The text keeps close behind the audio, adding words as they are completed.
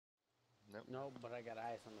Yep. No, but I got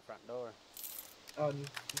eyes on the front door. Oh, and you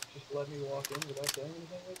just let me walk in without saying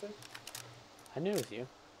anything like that? I knew it was you.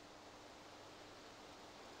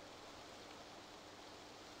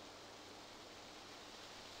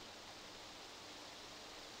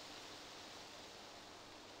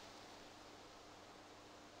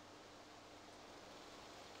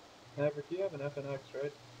 Maverick, you have an FNX,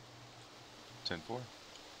 right? 10-4.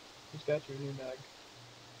 Who's got your new mag?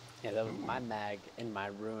 Yeah, that was Ooh. my mag in my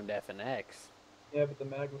ruined FNX. Yeah, but the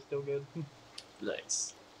mag was still good.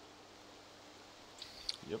 Nice.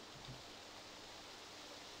 Yep.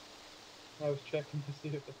 I was checking to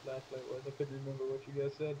see if the flashlight was. I couldn't remember what you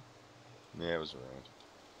guys said. Yeah, it was around.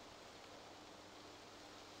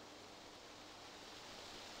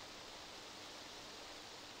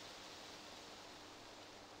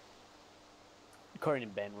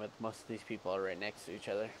 According to bandwidth, most of these people are right next to each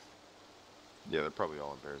other. Yeah, they're probably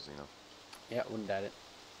all in Berezino. Yeah, wouldn't doubt it.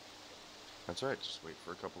 That's right, just wait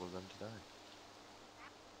for a couple of them to die.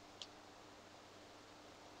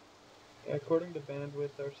 Yeah, according to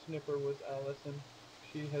bandwidth, our snipper was Allison.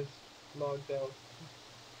 She has logged out.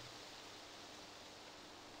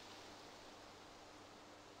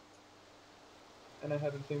 And I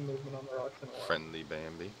haven't seen movement on the rocks in a while. Friendly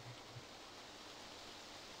Bambi.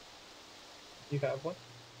 You have one?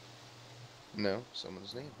 No,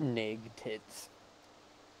 someone's name. Nig tits.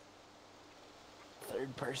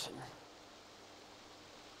 Third person.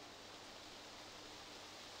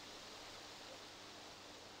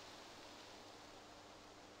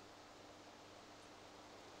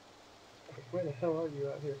 Where the hell are you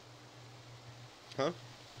out here? Huh?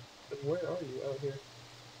 But where are you out here?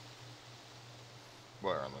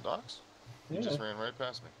 Where, on the docks? You Yeah, just ran right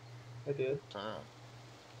past me. I did. Turn around.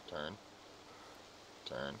 Turn.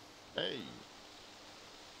 Turn. Hey!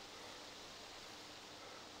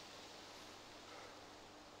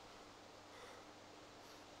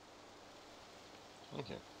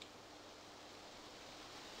 Okay.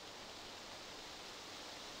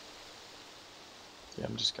 Yeah,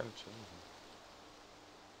 I'm just kind of chilling here.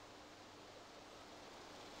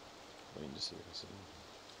 Waiting to see what I see.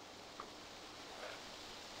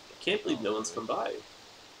 I can't believe no one's come by.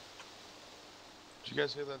 Did you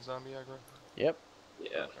guys hear that zombie aggro? Yep.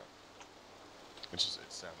 Yeah. Okay. It's just,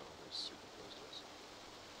 it sounded like it was super close to us.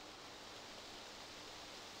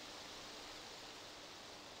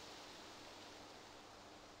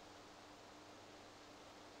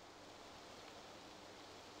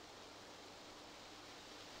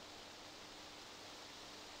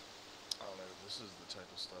 I don't know, this is the type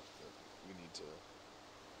of stuff that we need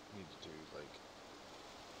to do, like,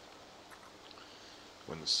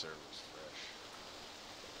 when the server's fresh.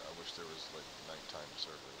 I wish there was, like, nighttime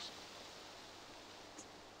servers.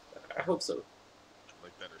 I hope so.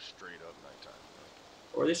 Like, that are straight up nighttime, you know?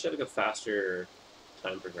 Or they should have like a faster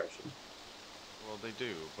time progression. Well, they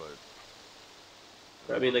do, but...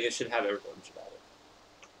 I mean, like, it should have everyone should have it.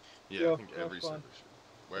 Yeah, Yo, I think every that's fine. server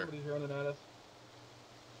should. Where? Somebody's running at us.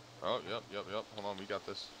 Oh, yep. Hold on, we got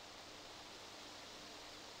this.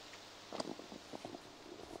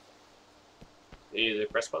 Either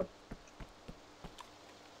press button.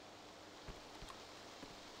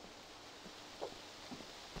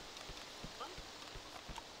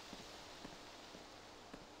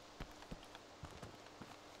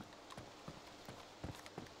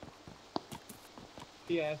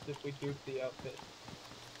 He asked if we duped the outfit.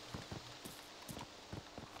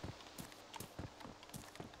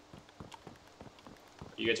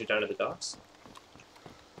 You guys are down at the docks?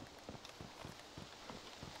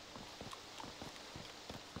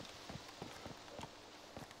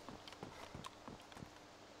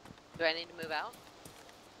 Do I need to move out?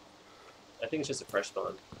 I think it's just a fresh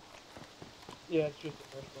spawn. Yeah, it's just a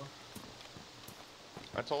fresh one.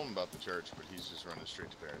 I told him about the church, but he's just running straight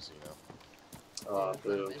to Paris, you know? Oh, It's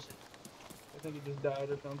on boo. mission. I think he just died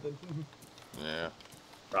or something. Yeah.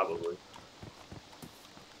 Probably.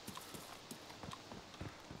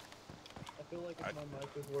 I feel like if my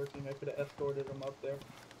mic was working, I could have escorted him up there.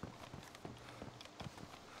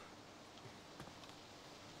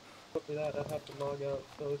 But for that, I'd have to log out,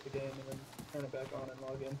 close the game, and then turn it back on and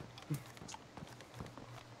log in.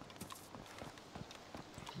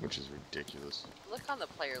 Which is ridiculous. Look on the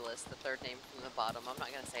player list, the third name from the bottom. I'm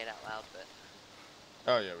not going to say it out loud, but...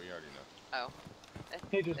 Oh, yeah, we already know. Oh.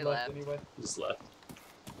 He just They left left. anyway. Just left.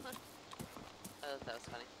 Oh, that was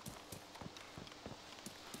funny.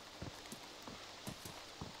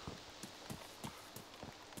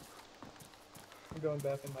 I'm going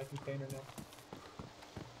back in my container now.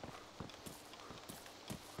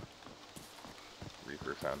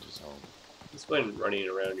 Reaper found his home. He's been running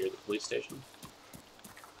around near the police station.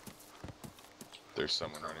 There's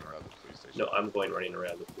someone running around the police station. No, I'm going running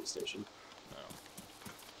around the police station. Oh.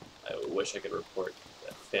 I wish I could report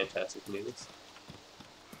that fantastic news.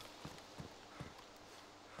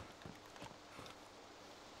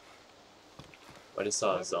 I just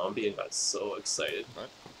saw a zombie and got so excited. What?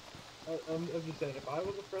 I'm just saying, if I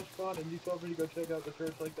was a fresh spawn and you told me to go check out the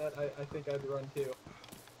church like that, I think I'd run too.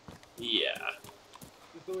 Yeah.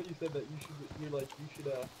 Just the way you said that, you should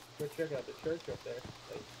go check out the church up there.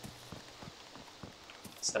 Like,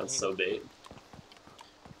 Sounds so bait.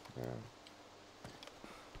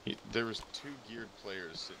 Yeah. There was 2 geared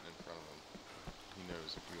players sitting in front of him. He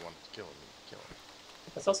knows if we wanted to kill him, we'd kill him.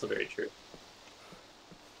 That's also very true.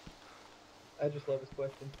 I just love his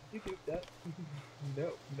question. Did you do that?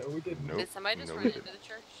 No, we didn't. Nope. Did somebody just No, run we into didn't. the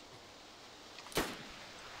church?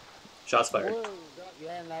 Shots fired. Whoa,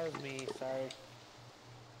 yeah, that was me. Sorry.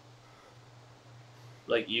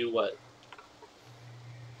 Like you, what?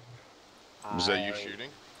 Was that you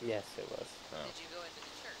shooting? Yes, it was. Oh. Did you go into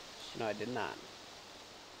the church? No, I did not.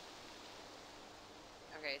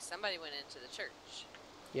 Okay, somebody went into the church.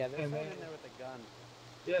 Yeah, there's And someone then- in there with a gun.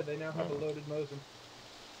 Yeah, they now have a loaded Mosin.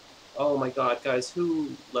 Oh my god, guys,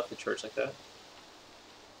 who left the church like that?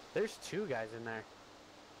 There's 2 guys in there.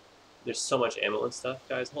 There's so much ammo and stuff,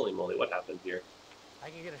 guys. Holy moly, what happened here? I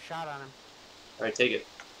can get a shot on him. Alright, take it.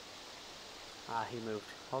 Ah, he moved.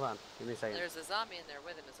 Hold on. Give me a second. There's a zombie in there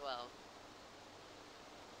with him as well.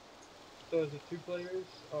 So is it 2 players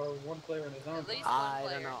or 1 player and a zombie? least- one I don't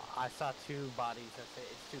player. know. I saw 2 bodies. That's it.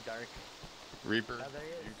 It's too dark. Reaper, Oh, there he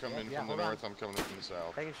is. you come Yep, in yeah, from the hold on. north, I'm coming in from the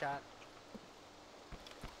south. Take a shot.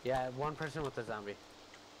 Yeah, 1 person with the zombie.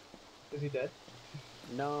 Is he dead?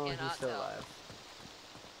 No, he's Cannot still tell. alive.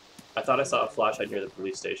 I thought I saw a flashlight near the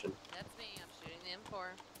police station. That's me. I'm shooting the M4.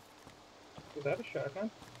 Was that a shotgun?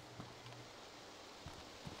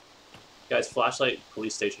 Guys, flashlight,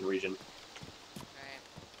 police station region. Alright.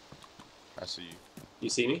 I see you. You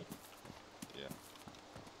see me? Yeah.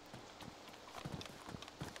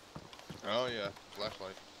 Oh yeah,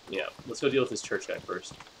 flashlight. Yeah. Let's go deal with this church guy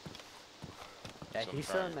first. Yeah, So he's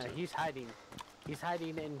still in prior there. to- He's hiding. He's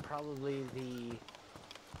hiding in probably the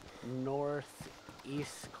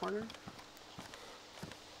northeast corner.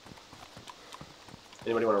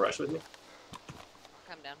 Anybody want to rush with me?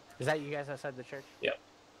 Come down. Is that you guys outside the church? Yeah.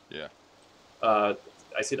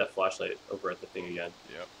 I see that flashlight over at the thing again.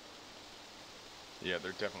 Yep. Yeah,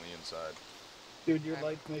 they're definitely inside. Dude, your Okay.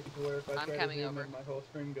 lights make it to where if I I'm try to coming zoom over. in, my whole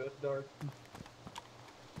screen goes dark.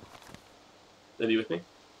 Are you with me?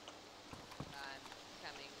 I'm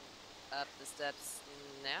coming up the steps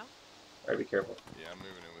now. Alright, be careful. Yeah, I'm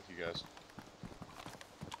moving in with you guys.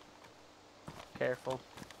 Careful.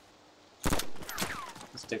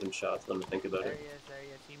 Let's take them shots, let me think about There it. he is. There he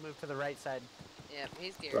is. He moved to the right side. Yep,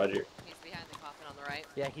 he's geared. Roger. He's behind the coffin on the right.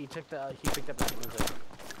 Yeah, he picked up that Mosin.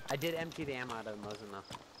 I did empty the ammo out of the Mosin though.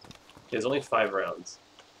 There's only 5 rounds.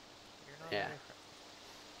 Yeah.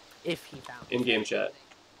 If he found it. In-game chat.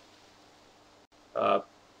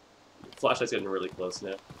 Flashlight's getting really close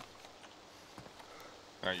now.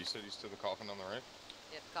 Alright, you said you stood the coffin on the right?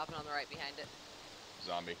 Yep, coffin on the right behind it.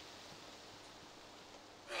 Zombie.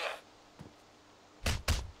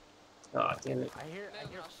 Ah, damn it.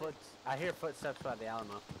 I hear footsteps by the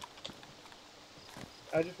Alamo.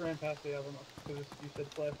 I just ran past the Alamo because you said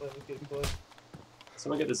flashlight was getting close.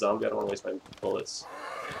 Someone get the zombie, I don't want to waste my bullets.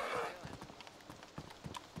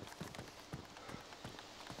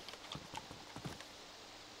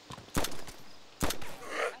 God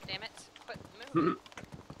damn it. Quit moving.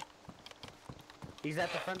 He's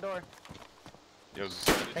at the front door. Yo, I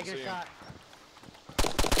didn't Taking see a him. shot.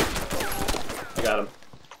 I got him.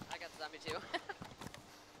 I got the zombie too.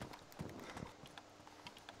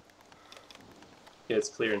 Yeah, it's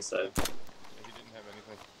clear inside. Yeah, he didn't have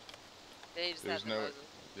anything. They just There's had the no- Mosin.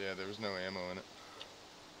 Yeah, there was no ammo in it.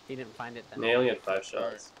 He didn't find it then. And they only had 5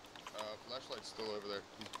 shots. Flashlight's still over there.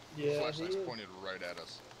 Yeah, Flashlight's he is. pointed right at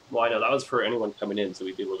us. Well, I know, that was for anyone coming in, so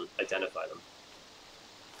we'd be able to identify them.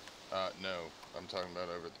 No, I'm talking about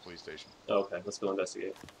over at the police station. Oh, okay, let's go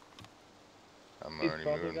investigate. I'm He's already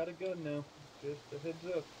probably moving. got a gun now. Just a heads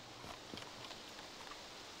up.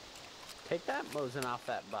 Take that Mosin off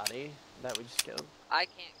that body that we just killed. I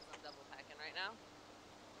can't because I'm double packing right now.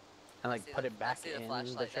 And I like see put the- it back I see the in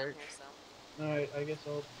flashlight the down church. here, so. Alright, I guess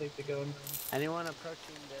I'll take the gun. Anyone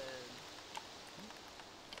approaching the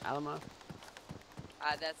Alamo?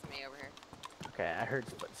 That's me over here. Okay, I heard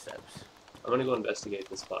footsteps. I'm gonna go investigate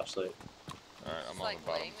this flashlight. Alright, I'm It's on like the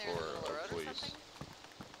bottom laying there in the floor middle of the of road or police. something.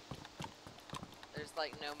 There's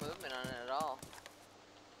like no movement on it at all.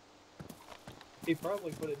 He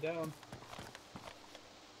probably put it down.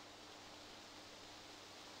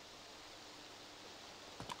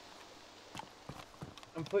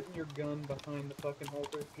 I'm putting your gun behind the fucking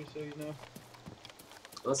halter, just so you know.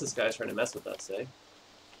 Unless this guy's trying to mess with us, eh? Do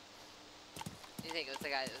you think it was the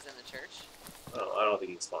guy that was in the church? Oh, I don't think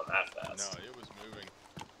he can spawn that fast. No, it was moving.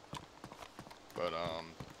 But,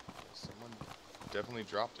 someone definitely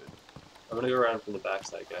dropped it. I'm gonna go around from the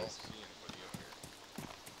backside, I don't guys. see anybody up here.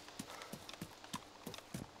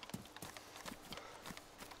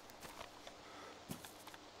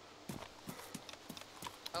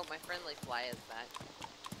 Oh, my friendly fly is back.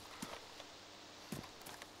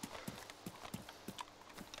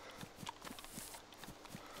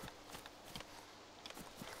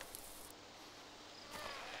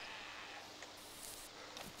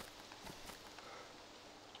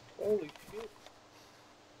 Holy shit.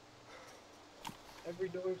 Every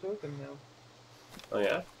door's open now. Oh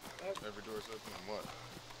yeah? Every door's open and what?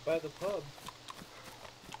 By the pub.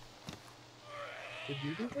 Did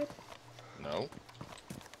you do that? No.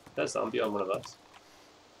 That zombie on one of us.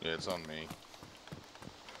 Yeah, it's on me.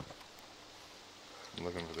 I'm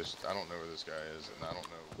looking for this. I don't know where this guy is, and I don't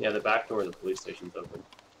know. Yeah, the back door of the police station's open.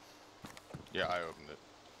 Yeah, I opened it.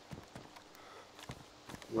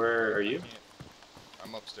 Where are you? I can't.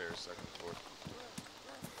 I'm upstairs, second floor.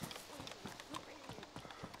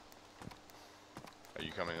 Are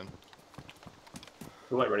you coming in?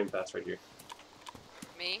 Who am I running past right here?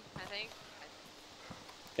 Me, I think.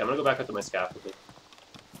 Yeah, I'm gonna go back up to my scaffolding.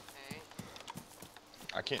 Okay.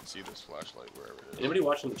 I can't see this flashlight wherever it is. Anybody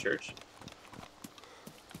watching the church?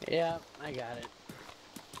 Yeah, I got it.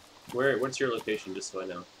 What's your location, just so I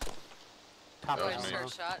know? Top That of was me. Alamo.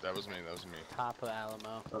 Shot. That was me. That was me. Top of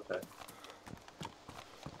Alamo. Okay.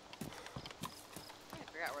 I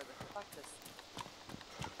forgot where the fuck this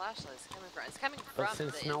flashlight's coming from. It's coming But from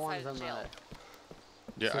since the no inside one's of on the jail.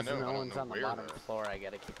 the Yeah, I since know. no I don't one's know on the where bottom though. floor, I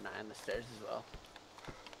gotta keep an eye on the stairs as well.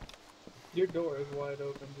 Your door is wide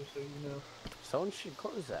open, just so you know. Someone should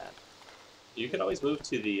close that. You could always move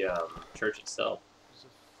to the church itself. There's a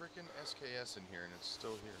freaking SKS in here, and it's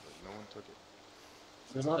still here. Like no one took it.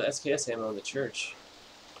 There's a lot of SKS ammo in the church.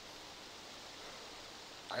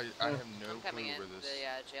 I have no I'm coming clue in where the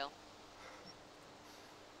this. jail.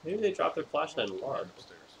 Maybe they dropped their flashlight in the Right log.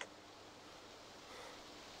 upstairs.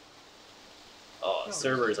 Oh, the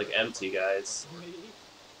server is like empty, guys. Me?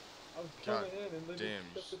 I was God coming in and then damn.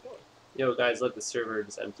 shut the door. Yo, guys, look, the server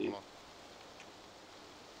is empty. Hold on.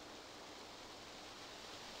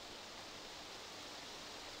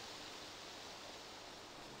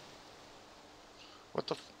 What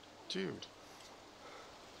the dude?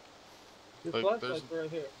 Your Like, flashlight's right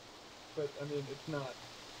here. But, I mean, it's not.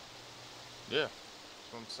 Yeah, that's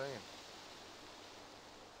what I'm saying.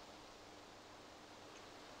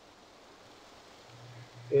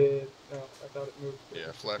 No, I thought it moved.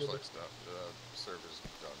 Yeah, flashlight stuff. Server's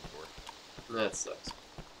done for. That sucks.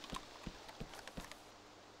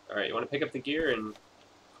 Alright, you want to pick up the gear and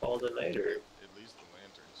call it a night, or... At least the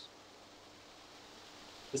lanterns.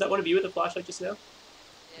 Is that one of you with the flashlight just now?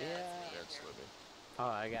 Yeah. Yeah. It's me That's in here. Libby. Oh,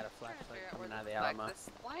 I got a I'm trying to flashlight figure out where coming out of the the fuck Alamo. this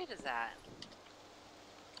light is at.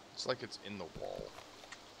 It's like it's in the wall.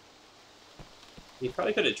 You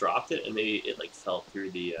probably could have dropped it and maybe it like fell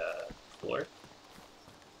through the floor.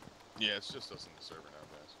 Yeah, it's just us in the server now,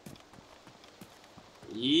 guys.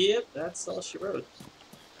 Yep, that's all she wrote.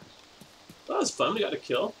 Well, that was fun, we got a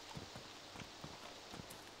kill.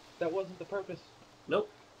 That wasn't the purpose. Nope,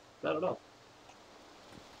 not at all.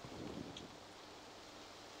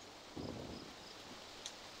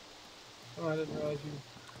 Oh, I didn't realize you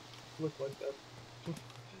looked like that.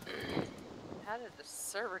 How did the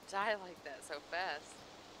server die like that so fast?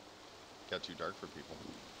 Got too dark for people.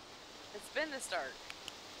 It's been this dark.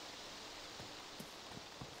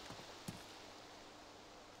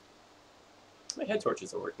 My head torch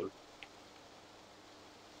isn't working.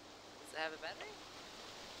 Does it have a battery?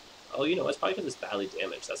 Oh, you know, it's probably because it's badly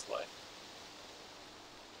damaged, that's why.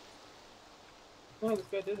 Oh, this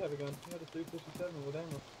guy did have a gun. He had a 357 with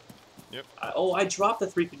ammo. Oh, I dropped the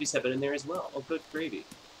 357 in there as well. Oh, good gravy.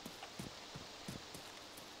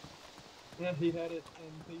 Yeah, he had it,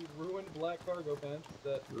 and he ruined black cargo pants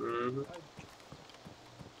that... Mm-hmm.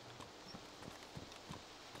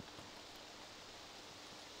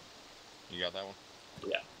 You got that one?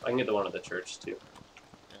 Yeah, I can get the one at the church, too.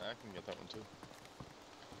 Yeah, I can get that one too.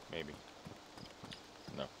 Maybe.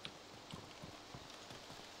 No.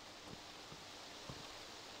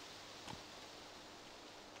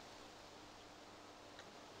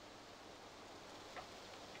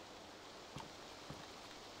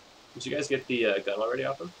 Did you guys get the gun already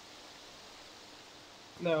off him?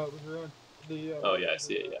 No, it was ruined. The, Oh, yeah, I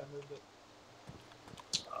see it, yeah. I moved it.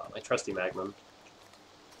 My trusty Magnum.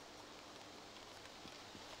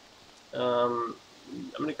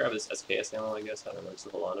 I'm gonna grab this SKS ammo, I guess. I don't know, just a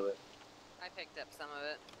whole lot of it. I picked up some of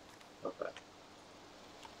it. Okay.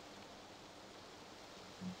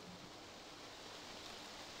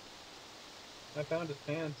 I found his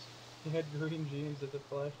pants. He had green jeans with a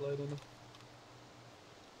flashlight in them.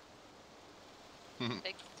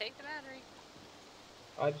 Take the battery.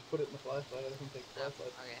 I just put it in the flashlight. I didn't take the Oh,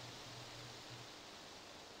 flashlight. okay.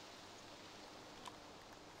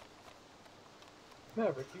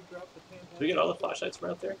 Maverick, you dropped the pants. Did we get all the flashlights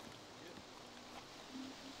from out there?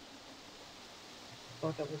 I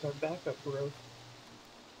thought that was our backup growth.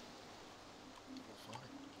 Well, fine.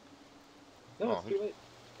 No, Oh, it's too late.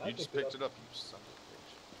 I You just picked it up, you son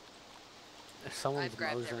of a bitch. Someone's I've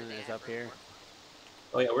grabbed Mosin everything is I up have here. room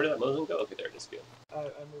Oh yeah, where did that Mosin go? Okay, there it is. Good. I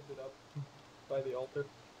moved it up by the altar.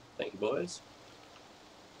 Thank you, boys.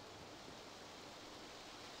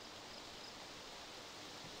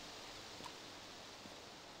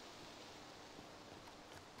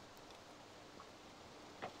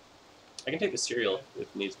 I can take the cereal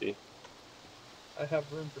if needs be. I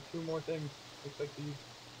have room for 2 more things. Looks like these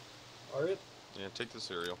are it. Yeah, take the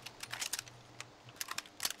cereal.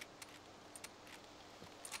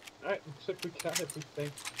 Alright, looks like we got it, we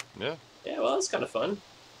think. Yeah. Yeah, well, it's kind of fun.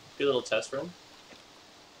 Good little test run.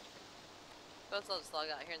 for. Let's just log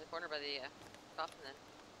out here in the corner by the coffin then.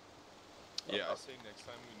 Yeah, I say next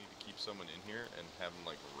time we need to keep someone in here and have them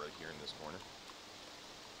like right here in this corner.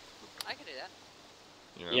 I could do that.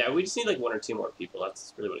 You know? Yeah, we just need like 1 or 2 more people.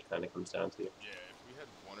 That's really what it kind of comes down to. Yeah, if we had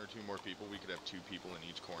 1 or 2 more people, we could have 2 people in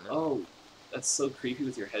each corner. Oh, that's so creepy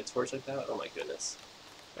with your head torch like that. Oh my goodness.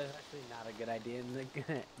 That's actually not a good idea.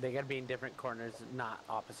 And they gotta be in different corners, not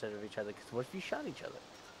opposite of each other. Because what if you shot each other?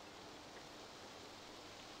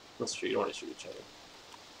 That's true. You don't want to shoot each other.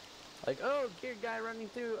 Like, oh, geared guy running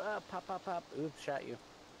through. Pop, pop, pop. Oops, shot you.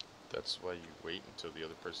 That's why you wait until the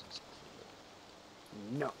other person's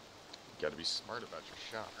clean. No. You gotta be smart about your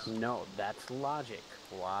shots. No, that's logic.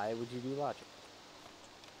 Why would you do logic?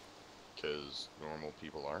 Because normal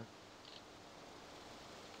people are.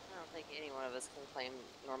 I don't think any one of us can claim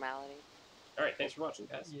normality. All right, thanks for watching,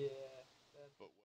 guys. Yeah.